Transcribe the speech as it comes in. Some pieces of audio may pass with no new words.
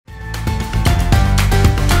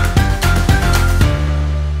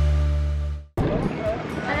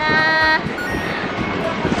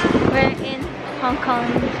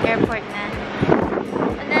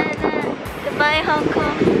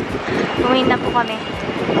Plane na po kami.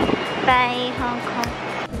 Bye, Hong Kong.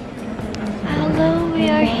 Hello, we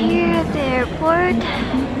are here at the airport.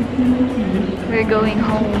 We're going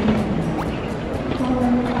home.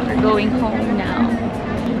 We're going home now.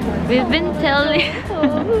 We've been telling...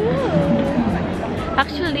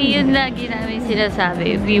 Actually, yun lagi namin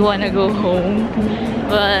sinasabi. We wanna go home.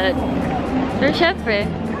 But syempre,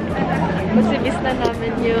 kasi miss na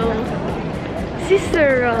namin yung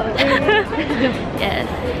sister Robin. yes.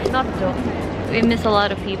 Not joke. We miss a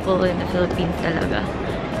lot of people in the Philippines talaga.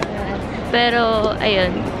 Pero,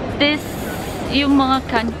 ayun. Yung mga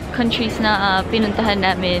countries na pinuntahan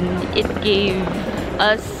namin, it gave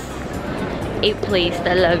us a place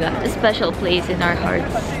talaga. A special place in our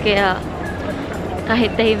hearts. Kaya,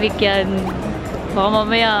 kahit tahimik yan, baka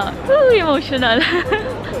mamaya, emotional.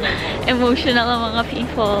 Emotional ang mga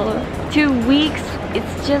people. 2 weeks,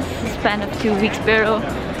 it's just a span of 2 weeks, pero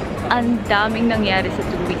ang daming nangyari sa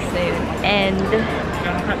 2 weeks na yun. And,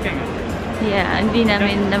 yeah, hindi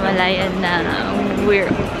namin namalayan na we're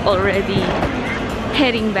already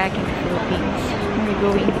heading back in the Philippines. We're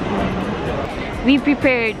going home. We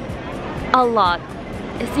prepared a lot.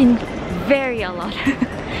 As in, very a lot.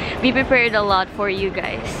 We prepared a lot for you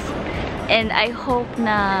guys. And I hope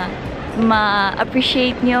na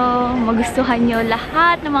ma-appreciate nyo, magustuhan nyo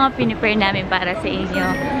lahat ng mga pinipare namin para sa inyo.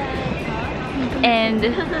 And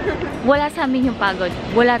wala sa amin yung pagod.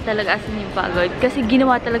 Wala talaga sa amin yung pagod. Kasi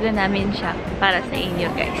ginawa talaga namin siya para sa inyo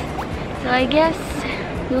guys. So I guess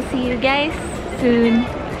we'll see you guys soon.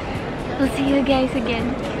 We'll see you guys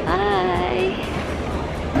again. Bye!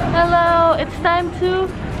 Hello! It's time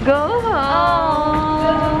to go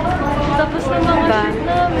home! Tapos na mga shoot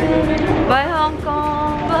namin. Bye Hong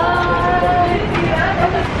Kong! Bye!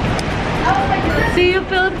 See you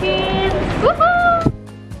Philippines! Woohoo!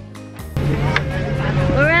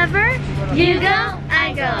 Wherever you go,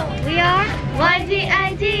 I go. We are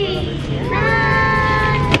YGIG!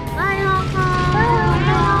 Bye! Bye Hong Kong! Bye Hong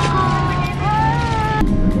Kong!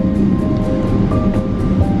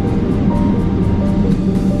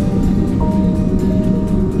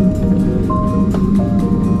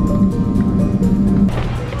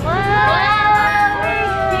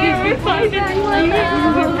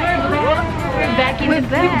 We're back in the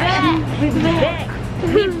back. We're back.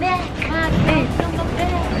 We're back.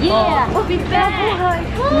 Yeah, we're back.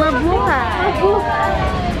 Mabuhay.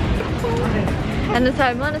 Ano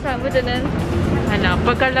sabi mo? Ano sabi mo dun? Ano,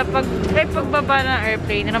 pagbaba ng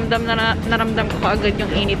airplane, naramdam ko agad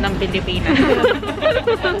yung init ng Pilipinas.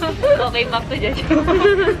 Okay, back to Jojo.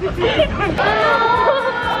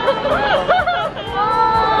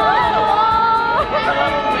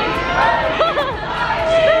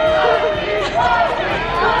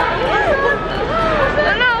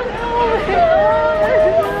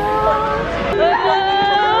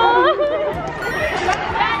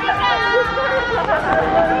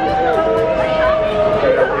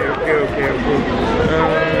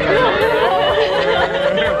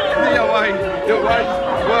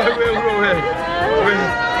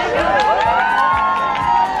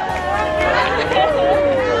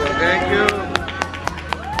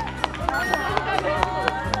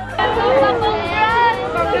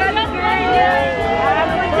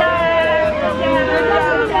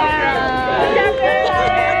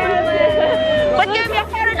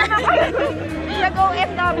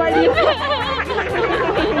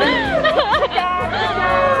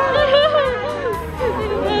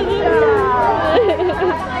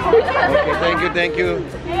 Thank you.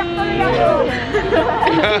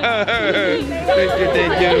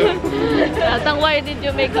 Thank you. Tatang, why did you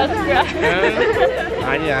make us cry?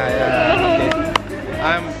 Yeah. Okay.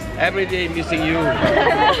 I'm every day missing you.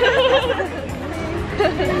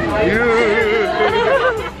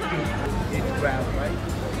 It's proud, right?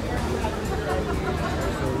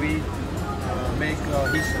 So we make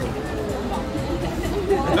history.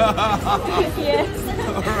 Yes.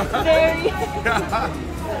 Right. Very.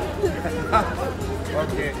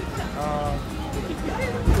 Okay.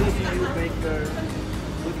 This you make good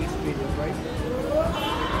experience, right?